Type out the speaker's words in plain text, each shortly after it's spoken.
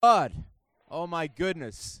God. Oh my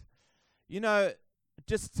goodness. You know,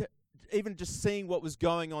 even just seeing what was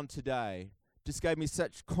going on today just gave me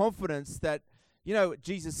such confidence that,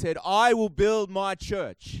 Jesus said, I will build my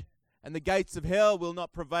church and the gates of hell will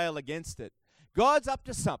not prevail against it. God's up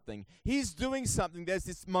to something. He's doing something. There's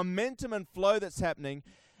this momentum and flow that's happening,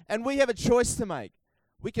 and we have a choice to make.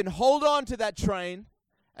 We can hold on to that train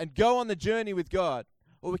and go on the journey with God,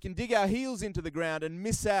 or we can dig our heels into the ground and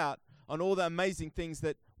miss out on all the amazing things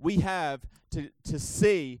that we have to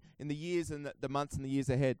see in the years and the months and the years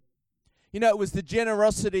ahead. It was the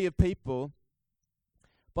generosity of people.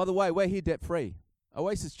 By the way, we're here debt-free.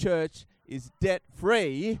 Oasis Church is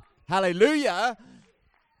debt-free. Hallelujah.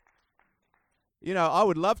 I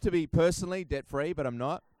would love to be personally debt-free, but I'm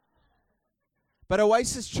not. But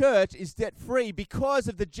Oasis Church is debt-free because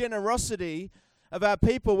of the generosity of our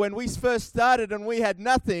people. When we first started and we had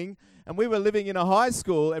nothing, and we were living in a high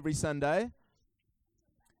school every Sunday,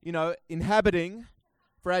 inhabiting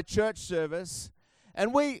for our church service,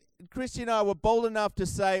 and Christy and I were bold enough to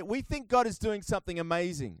say, we think God is doing something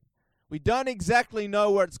amazing. We don't exactly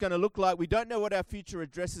know what it's going to look like. We don't know what our future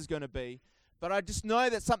address is going to be. But I just know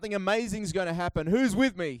that something amazing is going to happen. Who's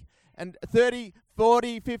with me? And 30,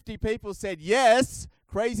 40, 50 people said yes,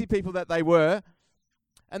 crazy people that they were.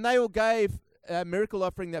 And they all gave a miracle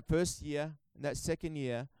offering that first year and that second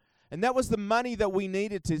year. And that was the money that we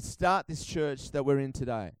needed to start this church that we're in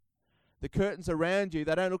today. The curtains around you,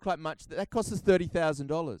 they don't look like much. That cost us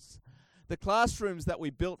 $30,000. The classrooms that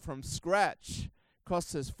we built from scratch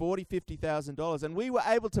cost us $40,000, $50,000. And we were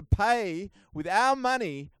able to pay with our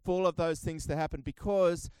money for all of those things to happen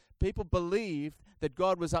because people believed that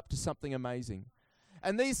God was up to something amazing.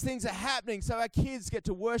 And these things are happening so our kids get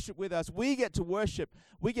to worship with us. We get to worship.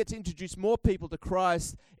 We get to introduce more people to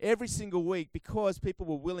Christ every single week because people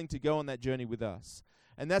were willing to go on that journey with us.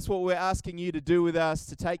 And that's what we're asking you to do with us,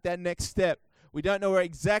 to take that next step. We don't know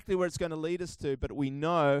exactly where it's going to lead us to, but we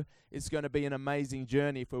know it's going to be an amazing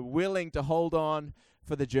journey if we're willing to hold on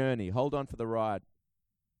for the journey, hold on for the ride.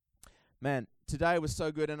 Man, today was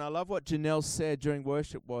so good, and I love what Janelle said during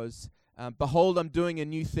worship was, behold, I'm doing a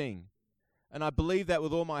new thing. And I believe that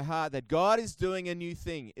with all my heart, that God is doing a new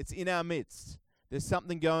thing. It's in our midst. There's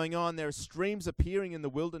something going on. There are streams appearing in the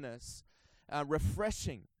wilderness,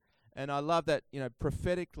 refreshing. And I love that,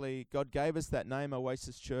 prophetically, God gave us that name,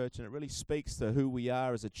 Oasis Church, and it really speaks to who we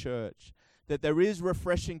are as a church, that there is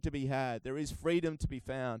refreshing to be had. There is freedom to be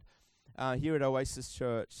found here at Oasis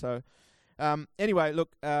Church. So anyway,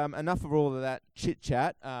 look, enough of all of that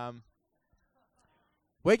chit-chat.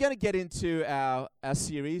 We're going to get into our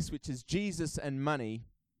series, which is Jesus and Money.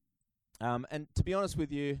 And to be honest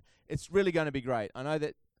with you, it's really going to be great. I know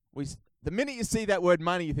that the minute you see that word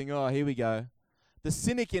money, you think, oh, here we go. The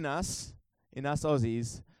cynic in us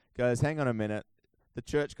Aussies, goes, hang on a minute. The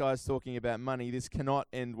church guy's talking about money. This cannot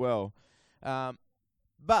end well.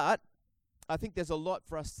 But I think there's a lot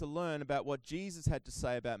for us to learn about what Jesus had to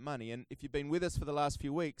say about money. And if you've been with us for the last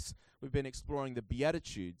few weeks, we've been exploring the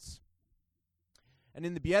Beatitudes. And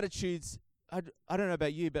in the Beatitudes, I don't know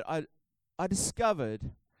about you, but I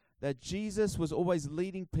discovered that Jesus was always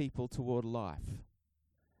leading people toward life.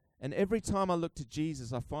 And every time I look to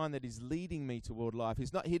Jesus, I find that he's leading me toward life.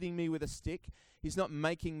 He's not hitting me with a stick. He's not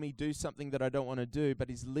making me do something that I don't want to do, but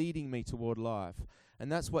he's leading me toward life.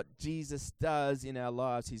 And that's what Jesus does in our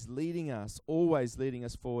lives. He's leading us, always leading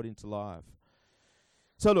us forward into life.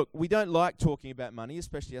 So look, we don't like talking about money,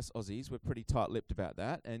 especially us Aussies. We're pretty tight-lipped about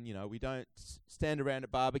that. And, we don't stand around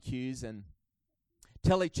at barbecues and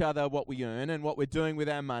tell each other what we earn and what we're doing with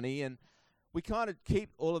our money. And we kind of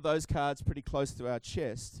keep all of those cards pretty close to our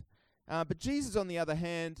chest. But Jesus, on the other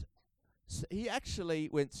hand, he actually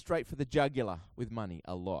went straight for the jugular with money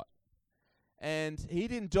a lot. And he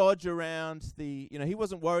didn't dodge around he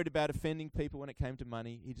wasn't worried about offending people when it came to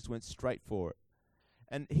money. He just went straight for it.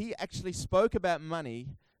 And he actually spoke about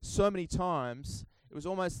money so many times, it was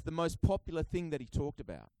almost the most popular thing that he talked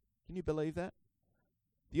about. Can you believe that?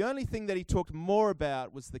 The only thing that he talked more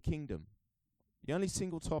about was the kingdom. The only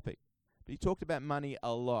single topic. But he talked about money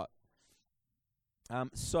a lot.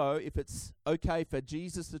 So if it's okay for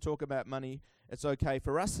Jesus to talk about money, it's okay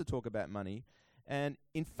for us to talk about money. And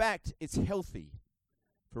in fact, it's healthy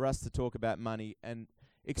for us to talk about money and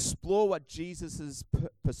explore what Jesus'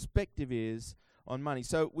 perspective is on money.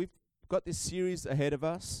 So we've got this series ahead of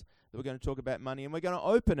us that we're going to talk about money, and we're going to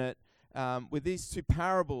open it with these two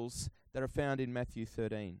parables that are found in Matthew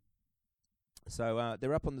 13. So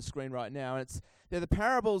they're up on the screen right now, and they're the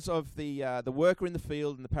parables of the worker in the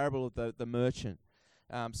field and the parable of the merchant.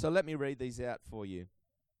 So let me read these out for you.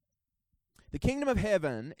 The kingdom of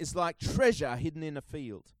heaven is like treasure hidden in a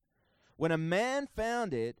field. When a man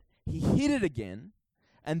found it, he hid it again,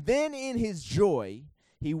 and then in his joy,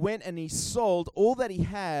 he went and he sold all that he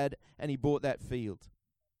had, and he bought that field.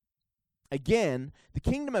 Again, the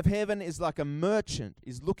kingdom of heaven is like a merchant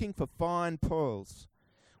is looking for fine pearls.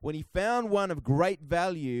 When he found one of great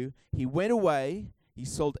value, he went away, he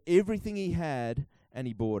sold everything he had, and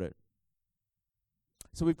he bought it.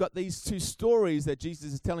 So we've got these two stories that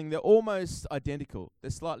Jesus is telling. They're almost identical.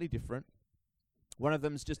 They're slightly different. One of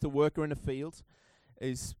them is just a worker in a field,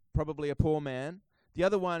 is probably a poor man. The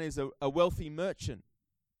other one is a wealthy merchant.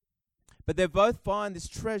 But they both find this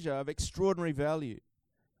treasure of extraordinary value.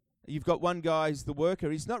 You've got one guy who's the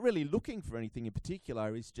worker. He's not really looking for anything in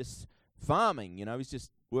particular. He's just farming, he's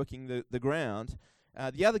just working the ground.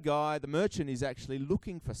 The other guy, the merchant, is actually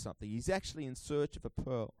looking for something. He's actually in search of a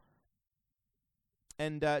pearl.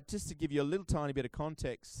 And just to give you a little tiny bit of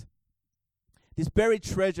context, this buried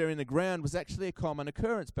treasure in the ground was actually a common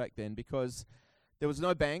occurrence back then because there was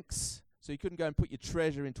no banks, so you couldn't go and put your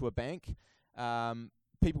treasure into a bank.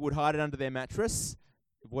 People would hide it under their mattress,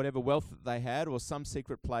 whatever wealth that they had, or some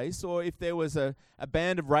secret place. Or if there was a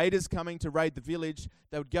band of raiders coming to raid the village,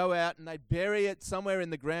 they would go out and they'd bury it somewhere in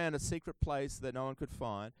the ground, a secret place that no one could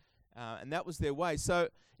find. And that was their way. So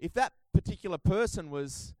if that particular person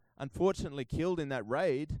was unfortunately killed in that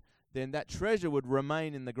raid, then that treasure would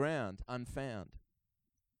remain in the ground, unfound.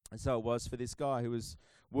 And so it was for this guy who was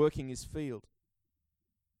working his field.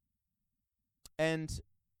 And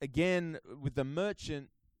again, with the merchant,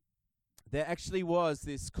 there actually was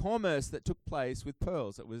this commerce that took place with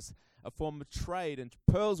pearls. It was a form of trade, and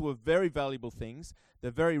pearls were very valuable things. They're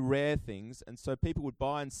very rare things, and so people would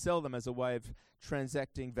buy and sell them as a way of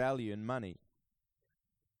transacting value and money.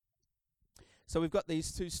 So we've got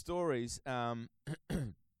these two stories.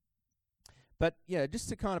 But yeah, just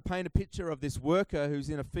to kind of paint a picture of this worker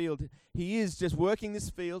who's in a field, he is just working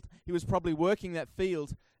this field. He was probably working that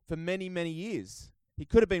field for many, many years. He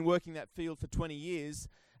could have been working that field for 20 years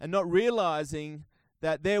and not realizing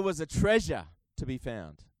that there was a treasure to be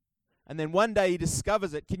found. And then one day he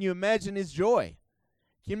discovers it. Can you imagine his joy?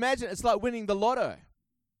 Can you imagine? It's like winning the lotto.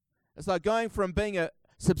 It's like going from being a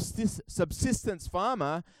subsistence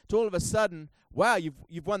farmer to all of a sudden, wow,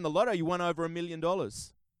 you've won the lotto. You won over $1 million.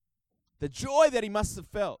 The joy that he must have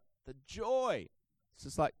felt. The joy. It's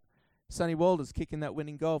just like Sonny Walters kicking that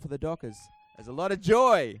winning goal for the Dockers. There's a lot of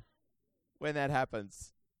joy when that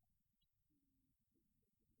happens.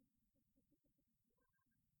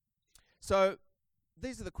 So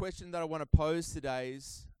these are the questions that I want to pose today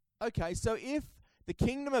is, okay, so if the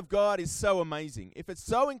kingdom of God is so amazing, if it's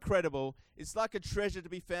so incredible, it's like a treasure to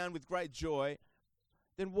be found with great joy,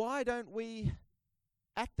 then why don't we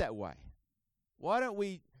act that way? Why don't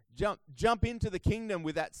we jump into the kingdom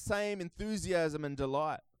with that same enthusiasm and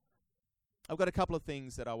delight? I've got a couple of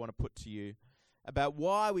things that I want to put to you about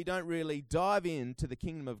why we don't really dive into the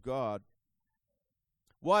kingdom of God.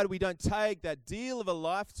 Why we don't take that deal of a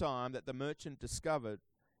lifetime that the merchant discovered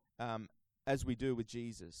as we do with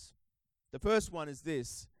Jesus. The first one is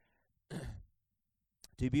this.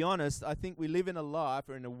 To be honest, I think we live in a life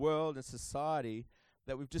or in a world and society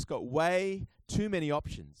that we've just got way too many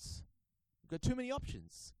options. We've got too many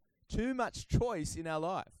options. Too much choice in our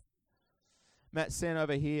life. Matt Sen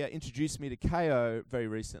over here introduced me to KO very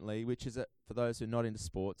recently, which is, for those who are not into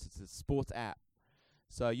sports, it's a sports app.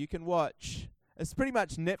 So you can watch, it's pretty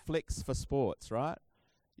much Netflix for sports, right?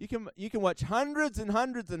 You can watch hundreds and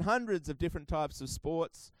hundreds and hundreds of different types of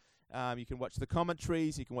sports. You can watch the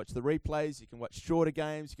commentaries, you can watch the replays, you can watch shorter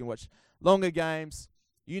games, you can watch longer games,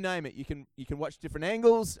 you name it. You can watch different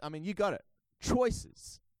angles. I mean, you got it.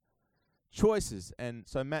 Choices. And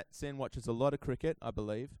so Matt Sen watches a lot of cricket, I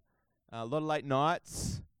believe. A lot of late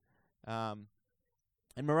nights. And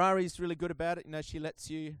Marari's really good about it.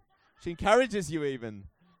 She encourages you even.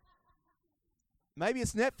 Maybe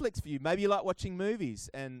it's Netflix for you. Maybe you like watching movies.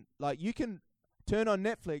 And like you can turn on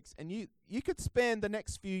Netflix and you could spend the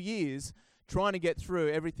next few years trying to get through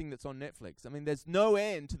everything that's on Netflix. I mean, there's no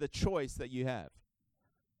end to the choice that you have.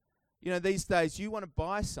 These days, you want to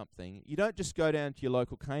buy something, you don't just go down to your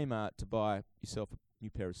local Kmart to buy yourself a new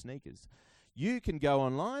pair of sneakers. You can go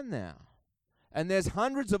online now. And there's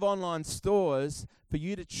hundreds of online stores for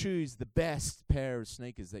you to choose the best pair of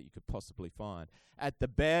sneakers that you could possibly find at the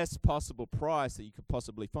best possible price that you could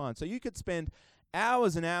possibly find. So you could spend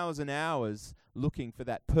hours and hours and hours looking for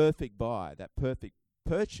that perfect buy, that perfect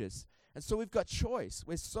purchase. And so we've got choice.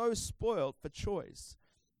 We're so spoiled for choice.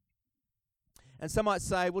 And some might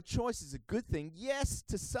say, well, choice is a good thing. Yes,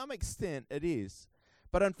 to some extent it is.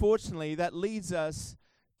 But unfortunately, that leads us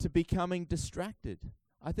to becoming distracted.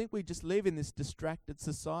 I think we just live in this distracted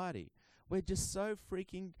society we're just so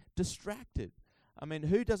freaking distracted. I mean,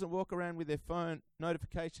 who doesn't walk around with their phone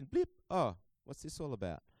notification, blip, oh, what's this all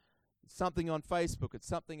about? It's something on Facebook, it's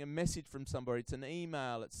something, a message from somebody, it's an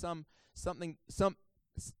email, it's some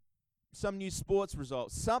new sports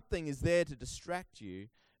result. Something is there to distract you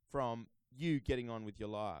from you getting on with your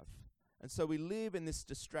life. And so we live in this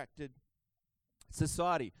distracted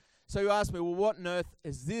society. So you ask me, well, what on earth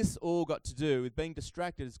has this all got to do with being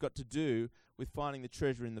distracted? It's got to do with finding the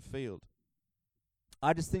treasure in the field.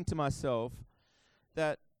 I just think to myself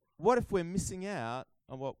that what if we're missing out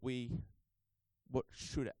on what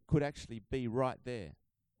could actually be right there?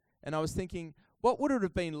 And I was thinking, what would it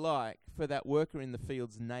have been like for that worker in the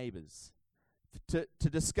field's neighbours to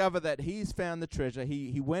discover that he's found the treasure?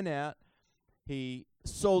 He went out, he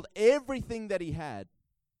sold everything that he had,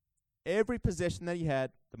 every possession that he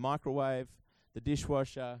had, the microwave, the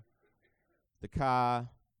dishwasher, the car,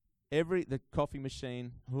 the coffee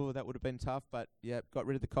machine. Oh, that would have been tough, but yeah, got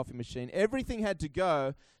rid of the coffee machine. Everything had to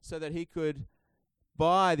go so that he could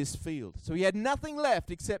buy this field. So he had nothing left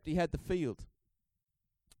except he had the field.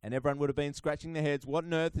 And everyone would have been scratching their heads. What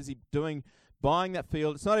on earth is he doing buying that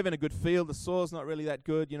field? It's not even a good field. The soil's not really that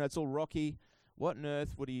good. It's all rocky. What on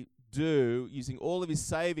earth would he do using all of his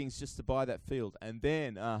savings just to buy that field? And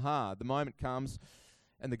then, the moment comes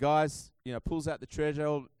and the guy's, pulls out the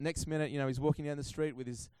treasure. Next minute, he's walking down the street with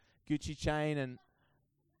his Gucci chain and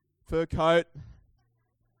fur coat.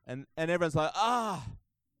 And everyone's like,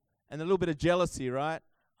 and a little bit of jealousy, right?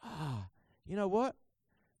 You know what?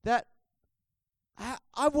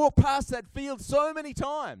 I've walked past that field so many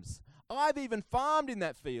times. I've even farmed in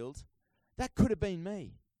that field. That could have been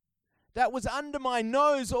me. That was under my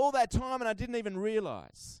nose all that time and I didn't even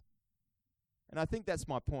realize. And I think that's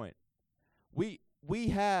my point. We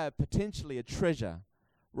have potentially a treasure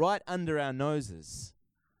right under our noses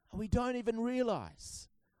and we don't even realize.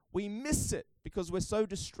 We miss it because we're so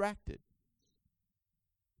distracted.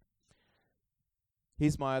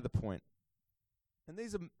 Here's my other point. And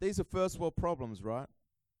these are first world problems, right?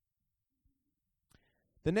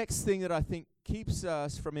 The next thing that I think keeps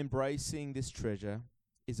us from embracing this treasure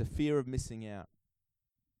is a fear of missing out,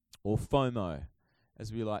 or FOMO,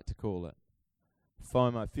 as we like to call it.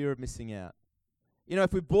 FOMO, fear of missing out.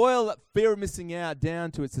 If we boil that fear of missing out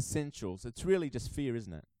down to its essentials, it's really just fear,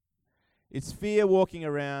 isn't it? It's fear walking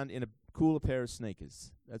around in a cooler pair of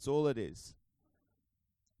sneakers. That's all it is.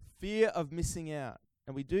 Fear of missing out.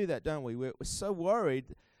 And we do that, don't we? We're so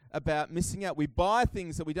worried about missing out. We buy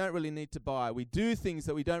things that we don't really need to buy. We do things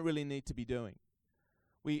that we don't really need to be doing.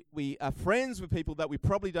 We are friends with people that we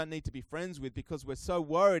probably don't need to be friends with because we're so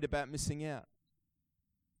worried about missing out.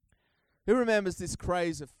 Who remembers this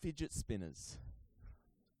craze of fidget spinners?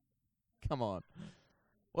 Come on.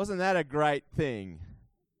 Wasn't that a great thing?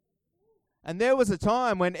 And there was a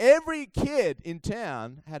time when every kid in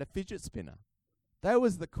town had a fidget spinner. That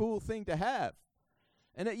was the cool thing to have.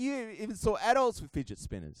 And you even saw adults with fidget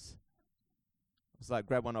spinners. It was like,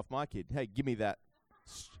 grab one off my kid. Hey, give me that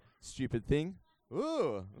stupid thing.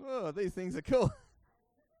 Ooh, these things are cool.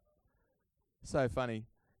 So funny.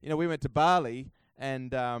 We went to Bali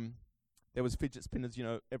and there was fidget spinners.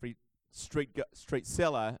 Every street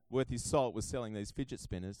seller worth his salt was selling these fidget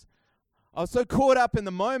spinners. I was so caught up in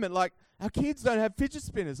the moment, like, our kids don't have fidget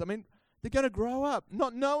spinners. I mean, they're going to grow up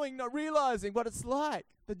not knowing, not realizing what it's like,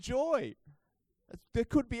 the joy. There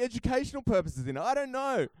could be educational purposes in it. I don't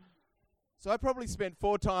know. So I probably spent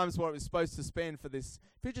 4 times what I was supposed to spend for this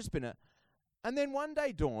fidget spinner. And then one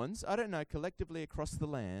day dawns, I don't know, collectively across the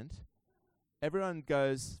land, everyone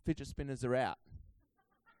goes, fidget spinners are out.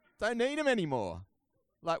 Don't need them anymore.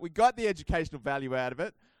 Like, we got the educational value out of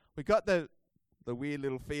it. We got the weird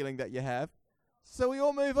little feeling that you have. So we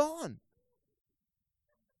all move on.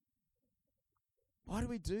 Why do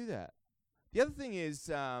we do that? The other thing is,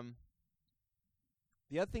 the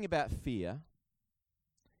other thing about fear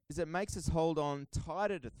is it makes us hold on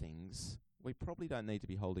tighter to things we probably don't need to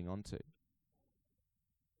be holding on to.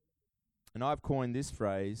 And I've coined this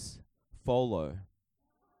phrase, FOLO.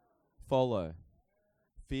 FOLO.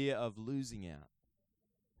 Fear of losing out.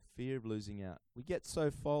 Fear of losing out. We get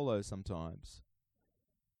so FOLO sometimes.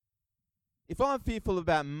 If I'm fearful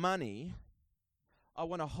about money, I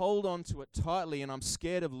want to hold on to it tightly and I'm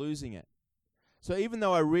scared of losing it. So even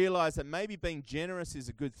though I realize that maybe being generous is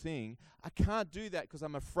a good thing, I can't do that because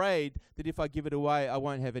I'm afraid that if I give it away, I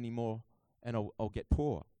won't have any more and I'll get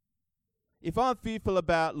poor. If I'm fearful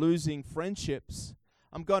about losing friendships,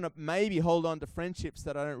 I'm going to maybe hold on to friendships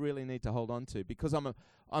that I don't really need to hold on to because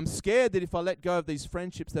I'm scared that if I let go of these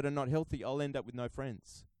friendships that are not healthy, I'll end up with no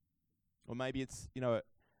friends. Or maybe it's,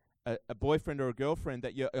 a boyfriend or a girlfriend,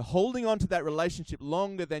 that you're holding on to that relationship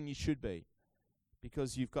longer than you should be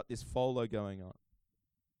because you've got this FOLO going on.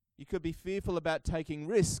 You could be fearful about taking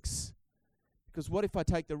risks because what if I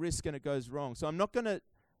take the risk and it goes wrong? So I'm not going to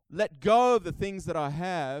let go of the things that I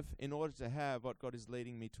have in order to have what God is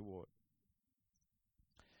leading me toward.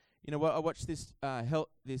 You know what? I watched this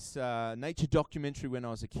nature documentary when I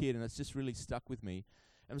was a kid, and it's just really stuck with me.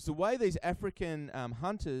 And it was the way these African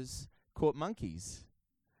hunters caught monkeys.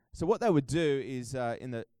 So what they would do is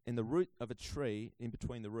in the root of a tree, in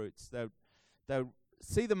between the roots, they would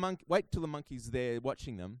see the monkey, wait till the monkey's there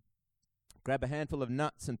watching them, grab a handful of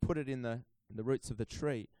nuts and put it in the roots of the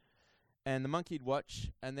tree. And the monkey'd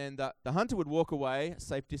watch, and then the hunter would walk away,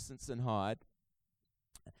 safe distance, and hide.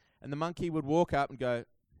 And the monkey would walk up and go,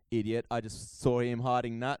 "Idiot, I just saw him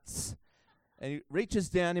hiding nuts." And he reaches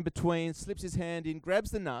down in between, slips his hand in,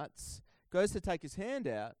 grabs the nuts, goes to take his hand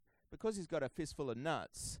out. Because he's got a fistful of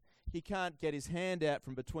nuts, he can't get his hand out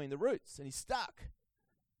from between the roots, and he's stuck.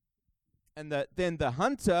 And then the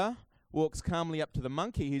hunter walks calmly up to the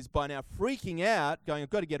monkey, who's by now freaking out, going, "I've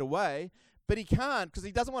got to get away," but he can't because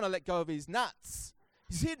he doesn't want to let go of his nuts.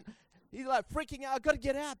 He's like freaking out, "I've got to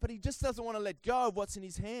get out," but he just doesn't want to let go of what's in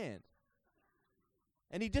his hand.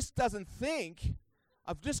 And he just doesn't think,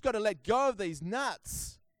 "I've just got to let go of these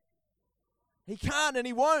nuts." He can't and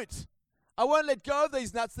he won't. "I won't let go of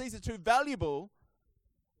these nuts. These are too valuable."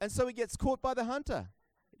 And so he gets caught by the hunter.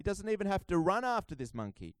 He doesn't even have to run after this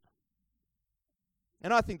monkey.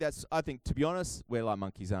 And I think, to be honest, we're like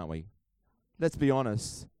monkeys, aren't we? Let's be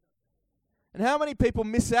honest. And how many people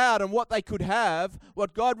miss out on what they could have,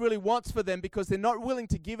 what God really wants for them, because they're not willing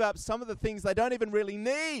to give up some of the things they don't even really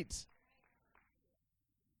need?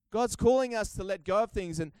 God's calling us to let go of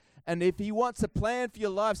things. And if He wants a plan for your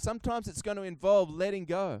life, sometimes it's going to involve letting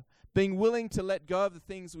go. Being willing to let go of the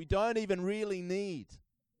things we don't even really need.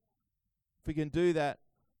 If we can do that,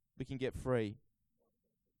 we can get free.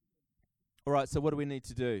 All right, so what do we need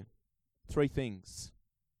to do? 3 things.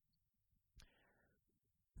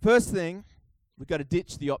 First thing, we've got to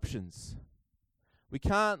ditch the options. We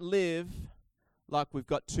can't live like we've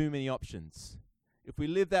got too many options. If we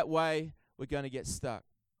live that way, we're going to get stuck.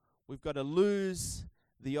 We've got to lose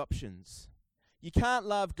the options. You can't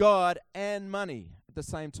love God and money at the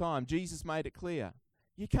same time. Jesus made it clear.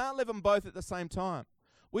 You can't live them both at the same time.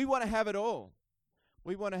 We want to have it all.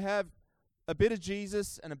 We want to have a bit of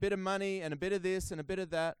Jesus and a bit of money and a bit of this and a bit of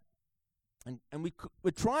that. And we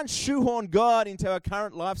try and shoehorn God into our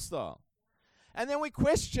current lifestyle. And then we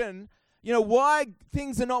question, why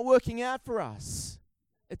things are not working out for us.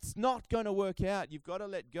 It's not going to work out. You've got to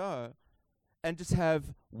let go and just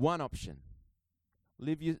have one option.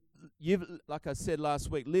 Like I said last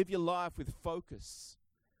week, live your life with focus.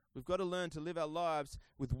 We've got to learn to live our lives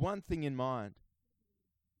with one thing in mind.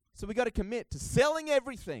 So we've got to commit to selling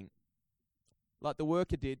everything, like the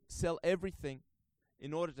worker did, sell everything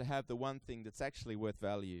in order to have the one thing that's actually worth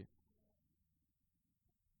value.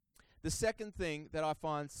 The second thing that I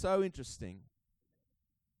find so interesting,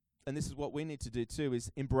 and this is what we need to do too,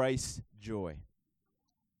 is embrace joy.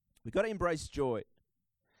 We've got to embrace joy.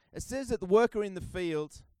 It says that the worker in the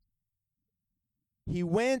field, he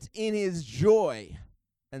went in his joy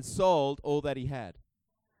and sold all that he had.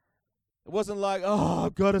 It wasn't like,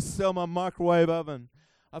 I've got to sell my microwave oven.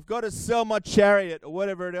 I've got to sell my chariot or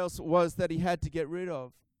whatever it else was that he had to get rid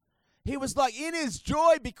of. He was like in his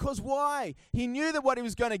joy because why? He knew that what he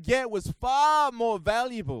was going to get was far more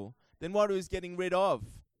valuable than what he was getting rid of.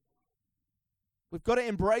 We've got to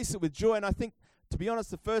embrace it with joy. And I think, to be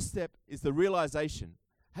honest, the first step is the realization,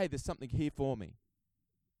 hey, there's something here for me.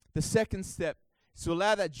 The second step is to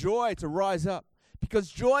allow that joy to rise up, because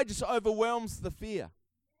joy just overwhelms the fear.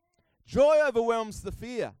 Joy overwhelms the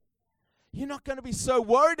fear. You're not going to be so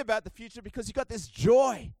worried about the future because you've got this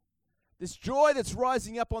joy that's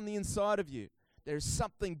rising up on the inside of you. There's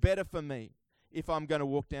something better for me if I'm going to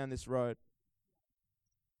walk down this road.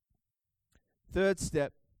 Third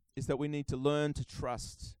step is that we need to learn to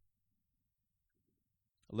trust.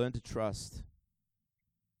 Learn to trust.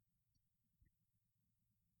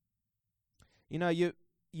 You want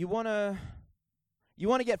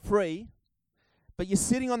to get free, but you're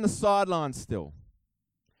sitting on the sidelines still.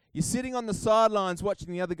 You're sitting on the sidelines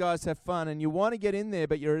watching the other guys have fun, and you want to get in there,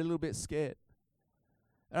 but you're a little bit scared.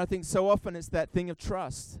 And I think so often it's that thing of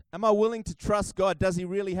trust. Am I willing to trust God? Does He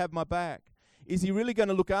really have my back? Is He really going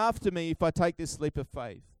to look after me if I take this leap of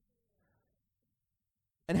faith?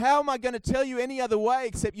 And how am I going to tell you any other way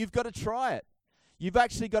except you've got to try it? You've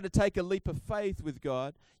actually got to take a leap of faith with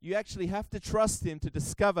God. You actually have to trust Him to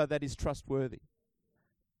discover that He's trustworthy.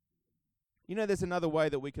 There's another way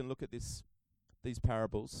that we can look at this these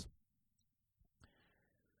parables,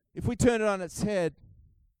 if we turn it on its head,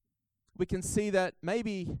 we can see that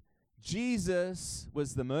maybe Jesus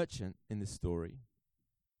was the merchant in this story.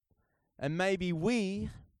 And maybe we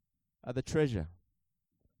are the treasure.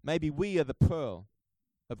 Maybe we are the pearl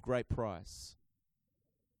of great price.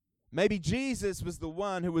 Maybe Jesus was the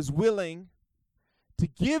one who was willing to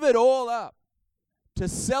give it all up, to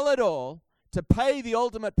sell it all, to pay the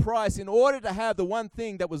ultimate price in order to have the one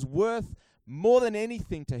thing that was worth more than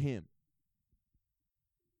anything to him.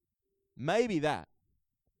 Maybe that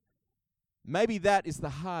is the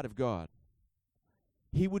heart of God.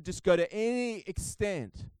 He would just go to any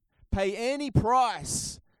extent, pay any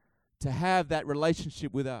price to have that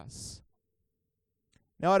relationship with us.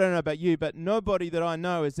 Now, I don't know about you, but nobody that I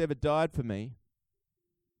know has ever died for me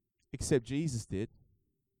except Jesus did.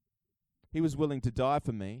 He was willing to die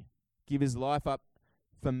for me, give his life up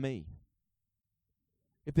for me.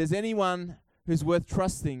 If there's anyone who's worth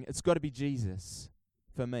trusting, it's got to be Jesus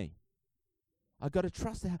for me. I've got to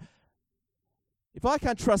trust him. If I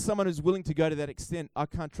can't trust someone who's willing to go to that extent, I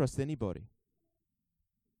can't trust anybody.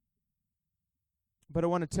 But I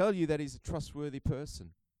want to tell you that he's a trustworthy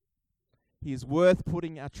person. He is worth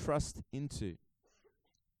putting our trust into.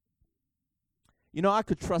 You know, I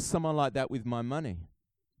could trust someone like that with my money.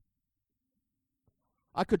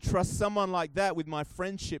 I could trust someone like that with my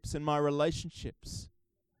friendships and my relationships.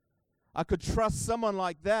 I could trust someone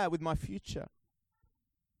like that with my future.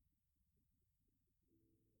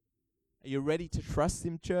 Are you ready to trust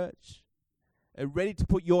him, church? Are you ready to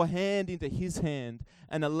put your hand into his hand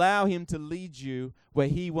and allow him to lead you where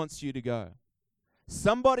he wants you to go?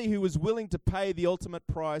 Somebody who is willing to pay the ultimate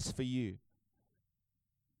price for you.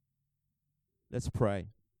 Let's pray.